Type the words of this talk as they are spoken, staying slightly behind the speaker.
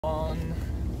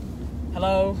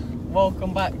Hello,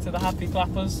 welcome back to the Happy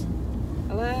Clappers.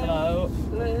 Hello. Hello.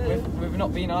 We've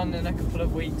not been on in a couple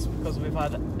of weeks because we've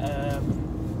been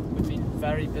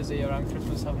very busy around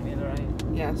Christmas, haven't we, Lorraine?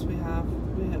 Yes, we have.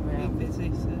 We've been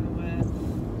busy. So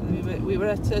we were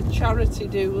at a charity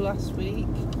do last week,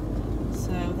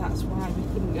 so that's why we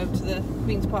couldn't go to the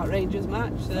Queen's Park Rangers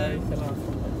match. So. Very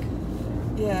philanthropic.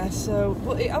 Yeah, so,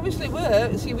 but it obviously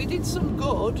worked. See, we did some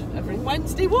good.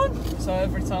 Wednesday one. So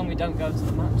every time we don't go to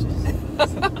the matches.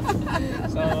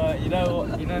 So you know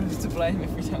who's to blame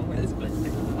if we don't win.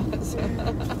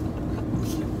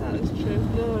 That is true.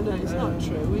 No, it's not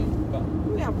true.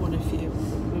 We have won a few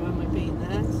when we've been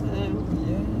there, so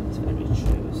yeah, it's very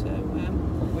true. So,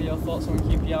 what were your thoughts on the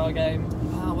QPR game?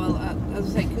 Well,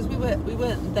 as I say, because we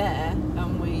weren't there, and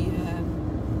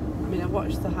I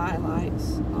watched the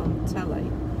highlights on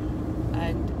telly,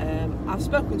 and I've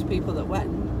spoken to people that went,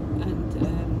 and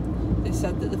they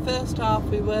said that the first half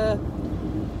they were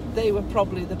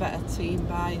probably the better team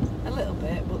by a little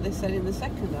bit, but they said in the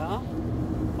second half,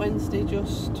 Wednesday they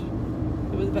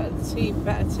were the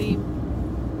better team,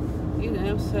 you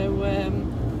know. So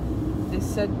they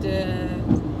said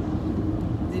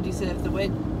they deserved the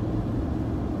win.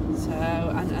 So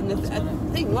and the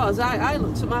thing was, I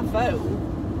looked at my phone.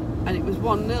 And it was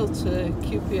 1-0 to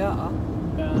QPR,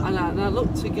 and I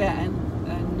looked again,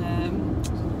 and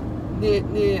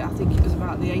near I think it was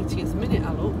about the 80th minute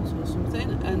I looked or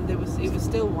something, and it was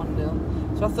still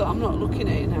 1-0. So I thought, I'm not looking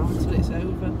at it now until it's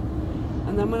over.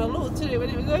 And then when I looked at it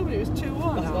when it was over, it was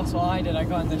 2-1. That's what I did. I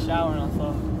got in the shower and I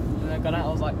thought, and I got out.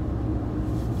 I was like,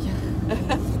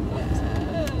 yeah.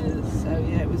 So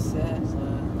yeah, it was.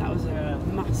 That was a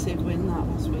massive win that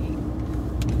last week.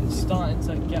 Starting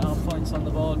to get our points on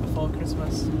the board before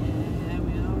Christmas. Yeah,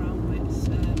 we are, aren't we?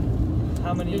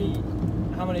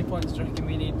 How many points do you reckon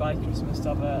we need by Christmas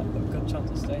to have a good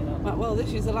chance of staying up? Well,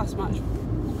 this is the last match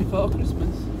before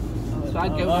Christmas, so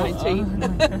I'd go 19.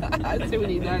 I'd say we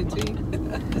need 19.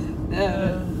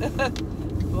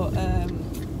 But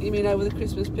you mean over the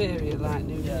Christmas period, like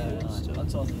New Year and stuff?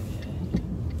 Until New Year. Do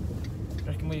you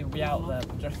reckon we'll be out there? Do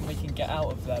you reckon we can get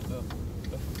out of there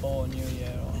before New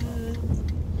Year or not?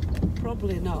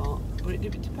 Probably not, but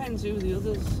it depends who the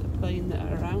others are playing that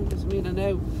are around us. I mean, I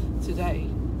know today,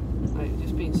 I've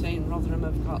just been saying Rotherham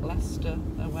have got Leicester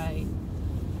away,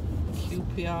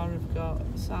 QPR have got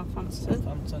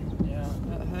Southampton, yeah,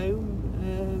 at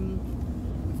home.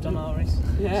 We've done our race.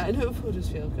 Yeah, and who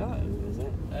Huddersfield got? Who is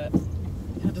it?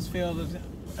 Huddersfield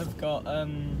have got a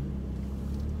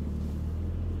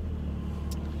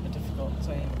difficult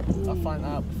team. I'll find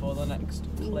out before the next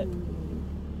clip.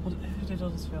 Who did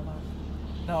Huddersfield have?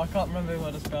 No, I can't remember who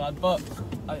Huddersfield had, but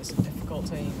it's a difficult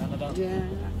team, and I don't. Yeah,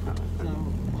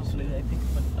 Hopefully they pick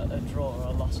up a draw or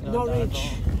a loss.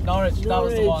 Norwich, that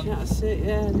was the one. That's it.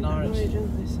 Yeah, Norwich.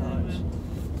 Aren't they? So,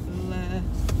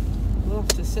 we'll have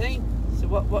to see. So,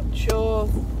 what's your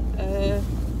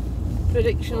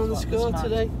prediction on the score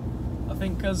today? I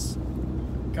think because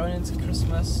going into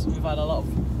Christmas, we've had a lot of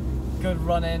good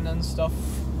running and stuff.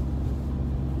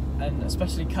 And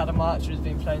especially Cardiff has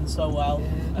been playing so well,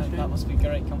 and that must be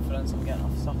great confidence. I'm getting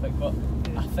off the topic, but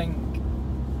I think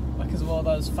because of all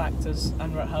those factors,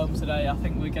 and we're at home today, I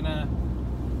think we're gonna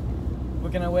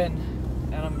win,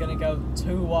 and I'm gonna go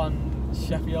 2-1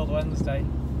 Sheffield Wednesday.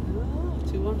 Oh,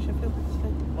 2-1 Sheffield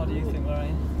Wednesday. What do you think,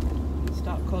 Lorraine?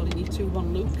 Start calling you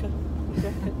 2-1 Luca.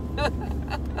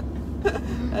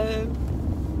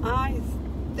 I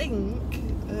think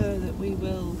that we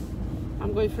will.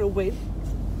 I'm going for a win.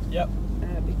 Yep.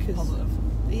 Because positive.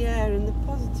 Yeah, and the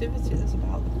positivity that's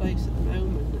about the place at the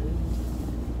moment, and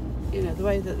you know the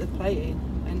way that they're playing,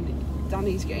 and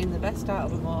Danny's getting the best out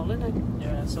of them all, isn't he?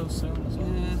 Yeah, so soon as well.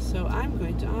 Yeah, so I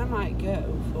might go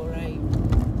for a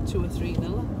 2 or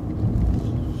 3-0.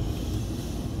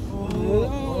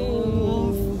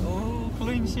 Oh,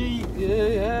 clean sheet.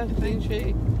 Yeah, clean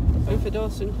sheet. Go for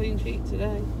Dawson, clean sheet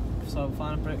today. So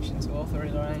final prediction 2 or 3,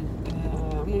 Lorraine.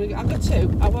 I've got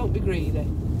 2. I won't be greedy.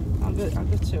 I've got 2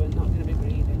 and not going to be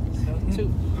greedy. So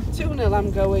 2-0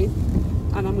 I'm going,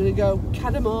 and I'm going to go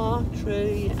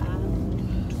Cadamartry,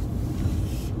 and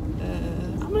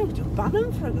I'm going to do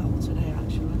Bannon for a goal today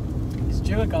actually. He's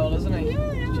due a goal, isn't he? Yeah,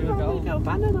 I'm going to go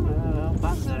Bannon.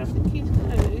 I think he's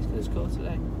going to score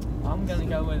today. I'm going to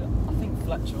go with, I think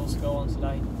Fletcher will score one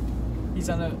today. He's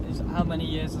how many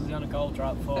years is he on a goal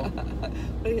drought for?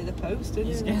 Put it at the post,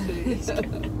 isn't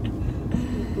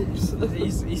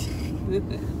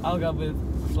I'll go with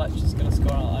Fletcher's going to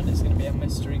score, and it's going to be a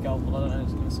mystery goal, but I don't know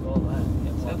who's going to score there.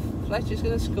 So Fletcher's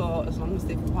going to score as long as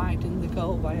they've widened the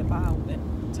goal by about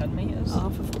 10 metres.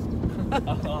 Half a foot.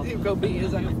 You've got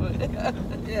metres, I can put it.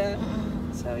 Yeah.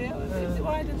 So yeah, if they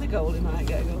widen the goal, he might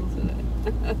get a goal today.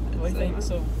 What do you think?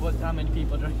 So, how many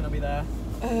people do you reckon will be there?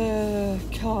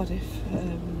 Cardiff.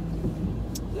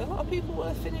 A lot of people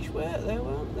were finished work there,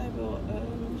 weren't they? But I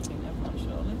think everyone,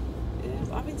 surely. yeah.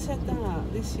 But having said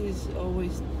that, this is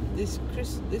always this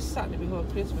Saturday before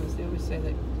Christmas. They always say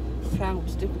that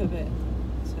crowds dip a bit.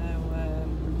 So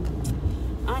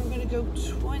I'm going to go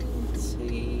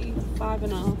 25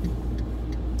 and a half.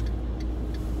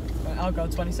 I'll go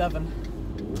 27.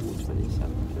 Ooh,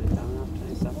 27.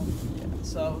 Yeah,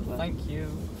 so thank you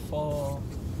for.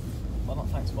 Well, not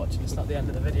thanks for watching. It's not the end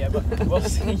of the video, but we'll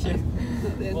see you.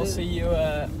 We'll see you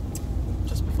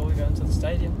just before we go into the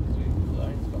stadium.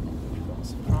 We've got a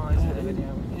surprise in the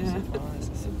video. Yeah.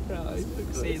 Surprise.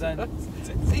 See you then.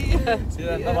 See you. See you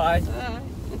then. Bye bye. Bye.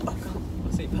 Oh God.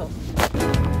 Seatbelt.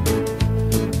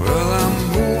 Well, I'm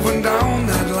moving down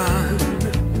that line,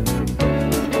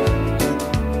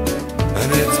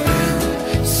 and it's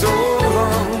been so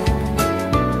long,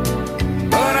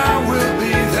 but I will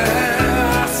be there.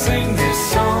 I sing this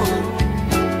song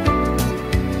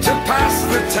to pass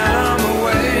the time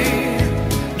away,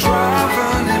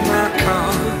 driving in my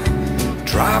car,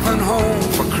 driving home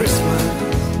for Christmas.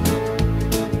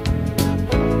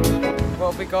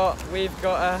 What we've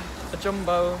got a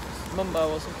jumbo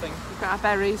mumbo or something. We've got our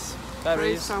berries.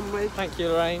 Berries. Sandwich. Thank you,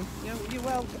 Lorraine. You're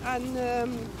welcome. And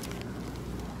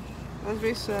as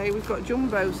we say, we've got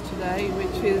jumbos today,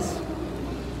 which is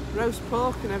roast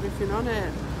pork and everything on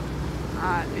it.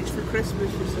 It's for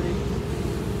Christmas, you see,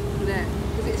 isn't it?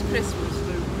 Because it's Christmas,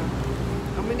 Luca.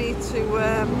 And we need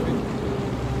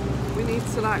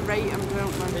to like rate them,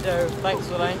 don't we? We do. Thanks,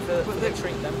 Lorraine, for the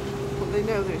treat them. But they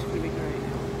know that it's going to be great.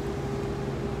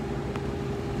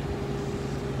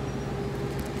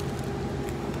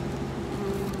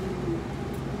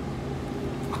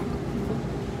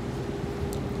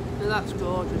 That's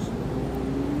gorgeous.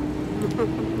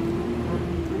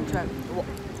 Okay.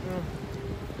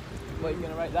 What are you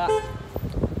going to rate that?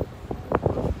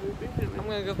 I'm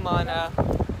going to give mine a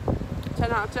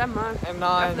 10 out of 10, man. a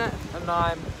 9. A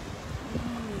 9.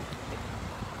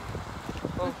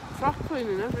 There's crackling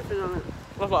and everything on it.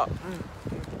 What's that?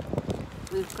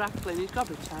 There's crackling. It's got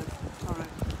to be 10. Sorry.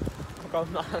 I've got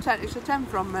 9. 10. It's a 10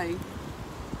 from me.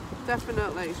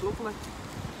 Definitely. It's lovely.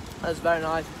 That's very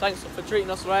nice. Thanks for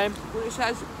treating us, Lorraine. Well, it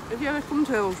says, if you ever come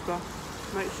to Hillsborough,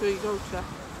 make sure you go to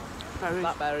Berries.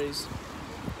 Blackberries.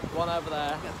 One over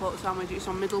there. Get a pork sandwich. It's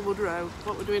on Middlewood Road.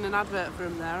 But we're doing an advert for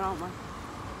them there, aren't we?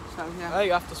 So, yeah. Oh,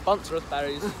 you have to sponsor us,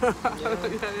 Berries.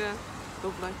 yeah.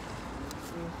 Lovely.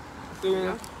 Doing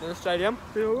it in the stadium.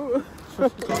 Yeah.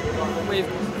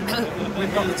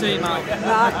 We've got the team out.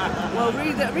 Right. Well,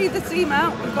 read the team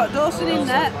out. We've got Dawson in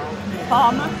net.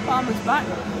 Palmer's back.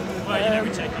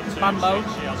 Bambo.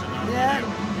 Yeah,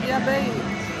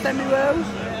 Demi Rose,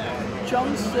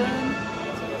 Johnson,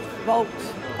 Volks,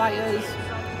 Byers,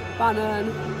 Bannon,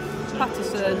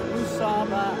 Patterson,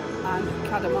 Usama and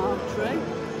Cadamartri.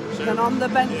 Then on the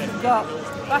bench we've got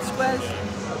Vasquez,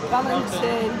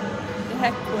 Valentin,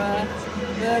 Ihekwe,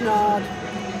 Bernard.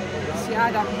 See,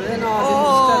 I'd have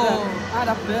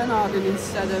Bernard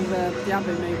instead of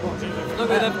Diaby me, but Look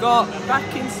what they've got.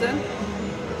 Atkinson.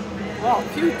 What,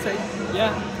 cutie?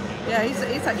 Yeah. Yeah,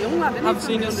 he's that young lad, isn't he? I've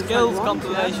seen a skills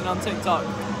compilation on TikTok.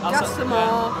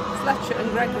 Gastamore, Fletcher and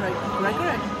Gregory.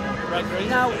 Gregory.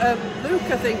 Now,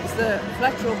 Luca thinks that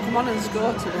Fletcher will come on and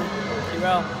score today. He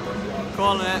will.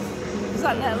 Calling it. Does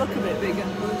that net look a bit bigger? I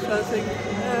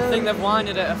think they've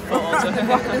winded it a foot or two.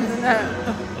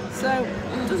 So,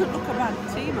 it doesn't look a bad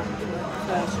team actually.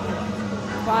 So,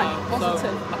 quite positive. So,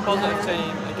 a positive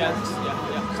team against,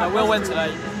 yeah. So we'll win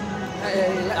today.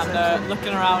 And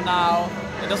looking around now,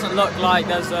 it doesn't look like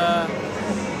there's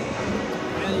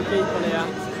many people here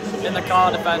in the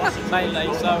Cardiff end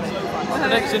mainly, so the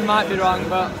prediction might be wrong,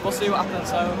 but we'll see what happens,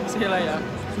 so see you later.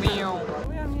 Are we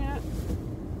on yet?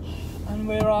 And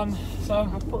we're on, so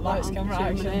I'll put lights, that on camera, 2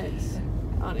 action. minutes.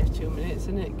 Only 2 minutes,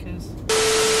 isn't it? Because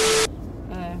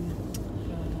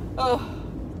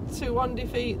 2-1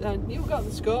 defeat then. You got the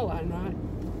scoreline right.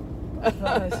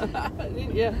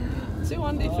 Didn't you?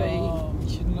 2-1 defeat. Oh, we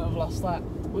shouldn't have lost that.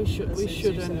 We shouldn't.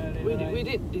 Early, We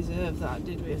didn't deserve that,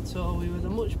 did we, at all? We were the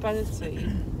much better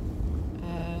team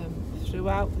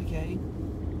throughout the game.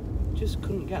 Just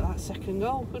couldn't get that second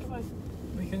goal, could we?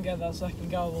 We couldn't get that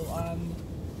second goal, and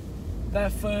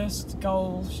their first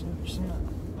goal shouldn't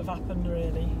have happened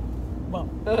really. Well,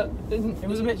 it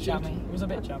was a bit jammy.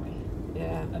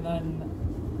 Yeah. And then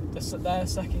their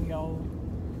second goal,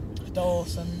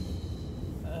 Dawson.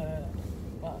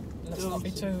 Let's not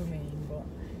be too mean, but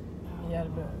he had a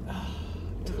bit.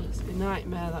 It's a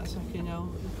nightmare, that second goal.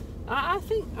 I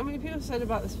think, I mean, people said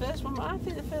about this first one, but I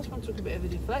think the first one took a bit of a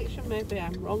deflection. Maybe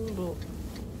I'm wrong, but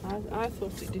I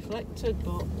thought it deflected.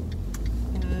 But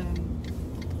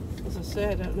as I say,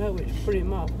 I don't know which put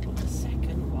him off. But the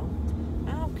second one,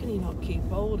 how can he not keep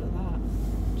hold of that?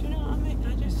 Do you know what I mean?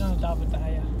 I just no doubt with that,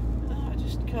 yeah. I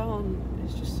just can't.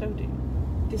 It's just so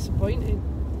disappointing.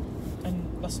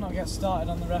 And let's not get started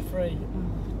on the referee.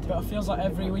 But it feels like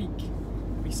every week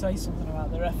we say something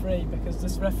about the referee, because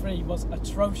this referee was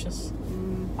atrocious.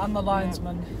 And the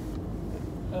linesman.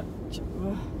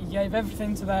 He gave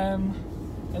everything to them.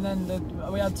 And then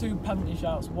we had 2 penalty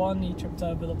shouts. One, he tripped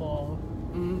over the ball.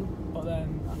 But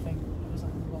then I think it was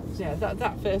like, what was Yeah,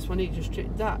 that first one, he just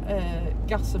tripped. That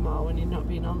Gassamar, when he'd not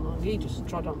been on long, he just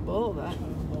trod on ball there.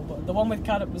 But the one with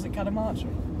Cardiff, was it Cadamartri?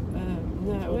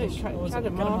 No, it was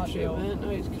Cadamartri. No,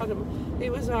 it was Cadamartri.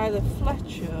 It was either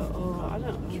Fletcher or I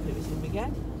don't know if it was him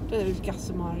again. I don't know if it was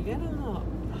Gassamar again or not.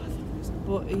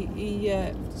 But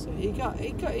he got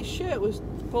his shirt was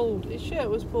pulled. His shirt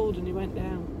was pulled and he went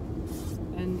down.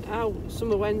 And our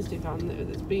Summer Wednesday fan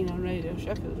that's been on Radio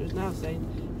Sheffield was now saying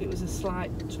it was a slight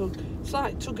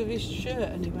tug of his shirt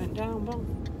and he went down. Well,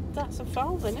 that's a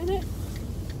foul then, isn't it?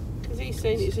 Because he's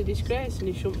saying it's a disgrace and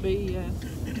he shouldn't be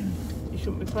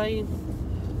playing.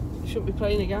 He shouldn't be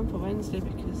playing again for Wednesday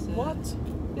because. What?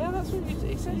 Yeah, that's what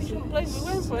he said. He shouldn't play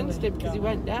for Wednesday because he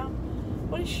went down.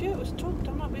 Well, his shirt was tucked.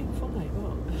 I'm not being funny,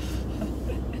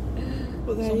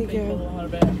 but there you go. Some people are a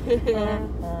bit. Yeah.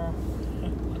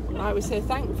 Like we say,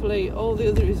 thankfully, all the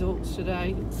other results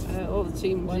today, all the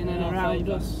teams in and around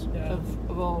us have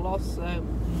all lost. So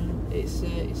it's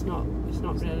not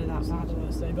really that bad.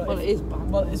 Well, it is bad.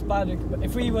 Well, it's bad.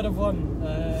 If we would have won,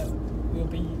 we'll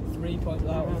be 3 points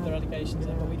out of the relegation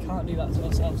zone, but we can't do that to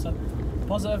ourselves. So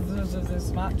positives of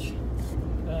this match.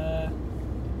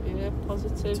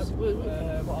 Positives. What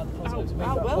are the positives?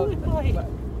 How well we played.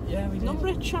 Yeah, we did. Number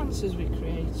of chances we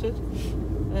created,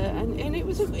 and it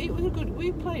was a good.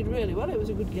 We played really well. It was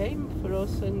a good game for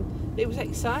us, and it was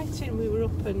exciting. We were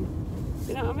up, and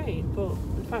you know what I mean. But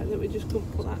the fact that we just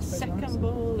couldn't put that second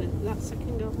ball in, that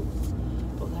second goal.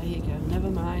 But there you go. Never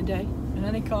mind, eh? And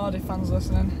any Cardiff fans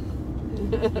listening,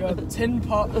 you're tin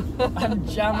pot and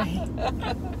jammy.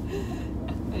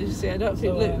 As you see, I don't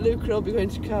think Luke will be going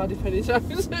to Cardiff anytime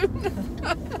soon.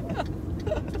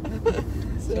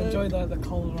 So enjoy the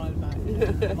cold ride back.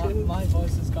 My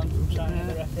voice has gone from shouting at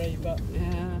the referee, but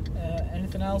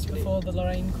anything else before the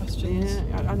Lorraine questions?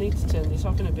 Yeah, I need to turn this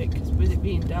off in a bit because with it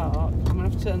being dark, I'm going to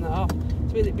have to turn that off.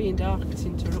 So with it being dark, it's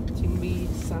interrupting me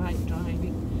sight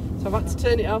driving. So I've had to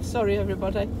turn it off, sorry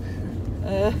everybody.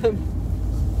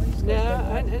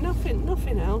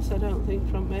 Nothing else I don't think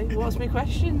from me. What's my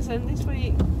questions then this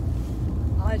week?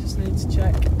 I just need to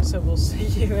check, so we'll see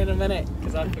you in a minute,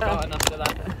 because I've forgotten after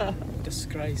that.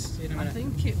 Disgrace, in a minute. I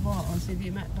think it was, if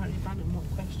you met Barry Bannon, what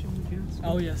question would you ask?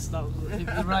 Oh yes, that was it.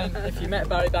 Ryan, if you met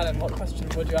Barry Bannon, what question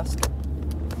would you ask?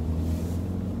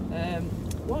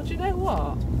 Well, do you know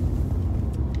what?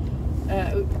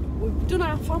 We've done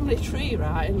our family tree,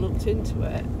 right, and looked into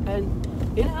it, and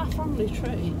in our family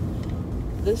tree,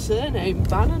 the surname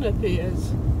Bannon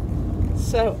appears.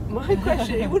 So my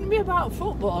question, it wouldn't be about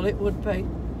football, it would be,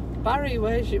 Barry,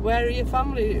 where are your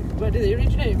family, where do they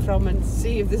originate from, and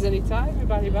see if there's any tie with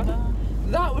Barry Bannon.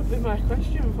 That would be my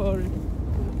question for him.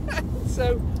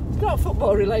 So, it's not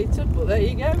football related, but there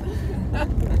you go.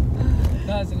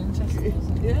 That's an interesting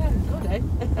one. Yeah, good, eh?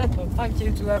 Well, thank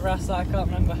you to whoever asked that, I can't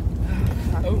remember. I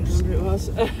can't remember who it was.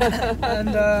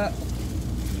 And,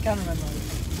 you can't remember.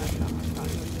 I can't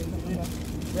remember.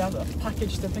 We have a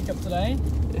package to pick up today.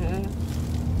 Yeah.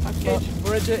 But Package.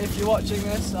 Bridget, if you're watching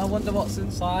this, I wonder what's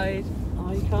inside.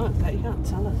 Oh, you can't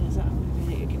tell us, is that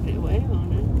maybe you give it away or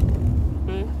no? I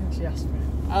think she asked me.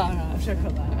 Oh, right. Should I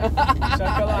cut that out? Should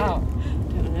I cut that out?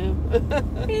 Don't know.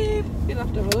 Beep. You'll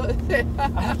have to have a look.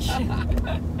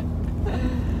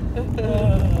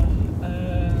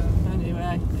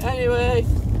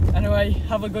 Anyway,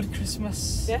 have a good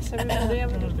Christmas. Yes, everybody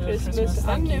have a good Christmas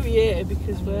and New Year,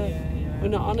 because we're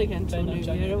not on again till New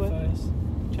Year, are we?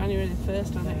 January the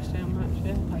 1st, our next home match,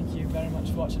 yeah. Thank you very much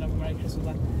for watching. Have a Merry Christmas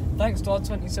then. Thanks to our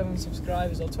 27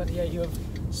 subscribers, or 28 who have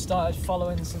started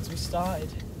following since we started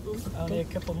only a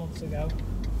couple months ago.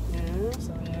 Yeah.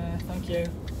 So yeah, thank you.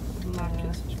 Like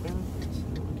and subscribe.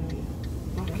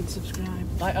 Like and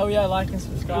subscribe. Like and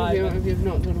subscribe. If you've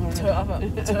not done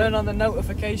already. Turn on the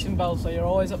notification bell so you're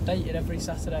always updated every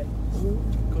Saturday. Good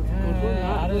one.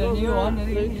 Added a new one.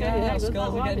 Yeah,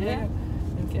 skills again. Yeah.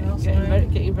 Yeah.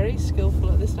 Getting very skillful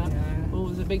at this time. Yeah. Oh,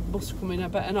 there's a big bus coming. I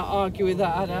better not argue with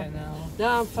that, had I? No,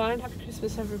 I'm fine. Happy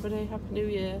Christmas, everybody. Happy New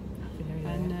Year. Happy New Year.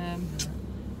 And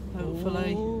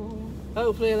hopefully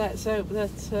Hopefully, let's hope that.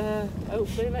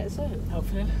 Hopefully, let's hope.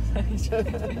 Hopefully.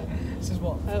 This is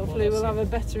what. Hopefully, we'll have a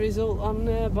better result on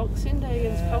Boxing Day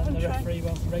against Coventry. The referee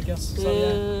won't rig us. So,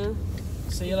 yeah.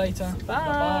 See you later.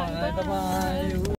 Bye. Bye-bye. Bye-bye.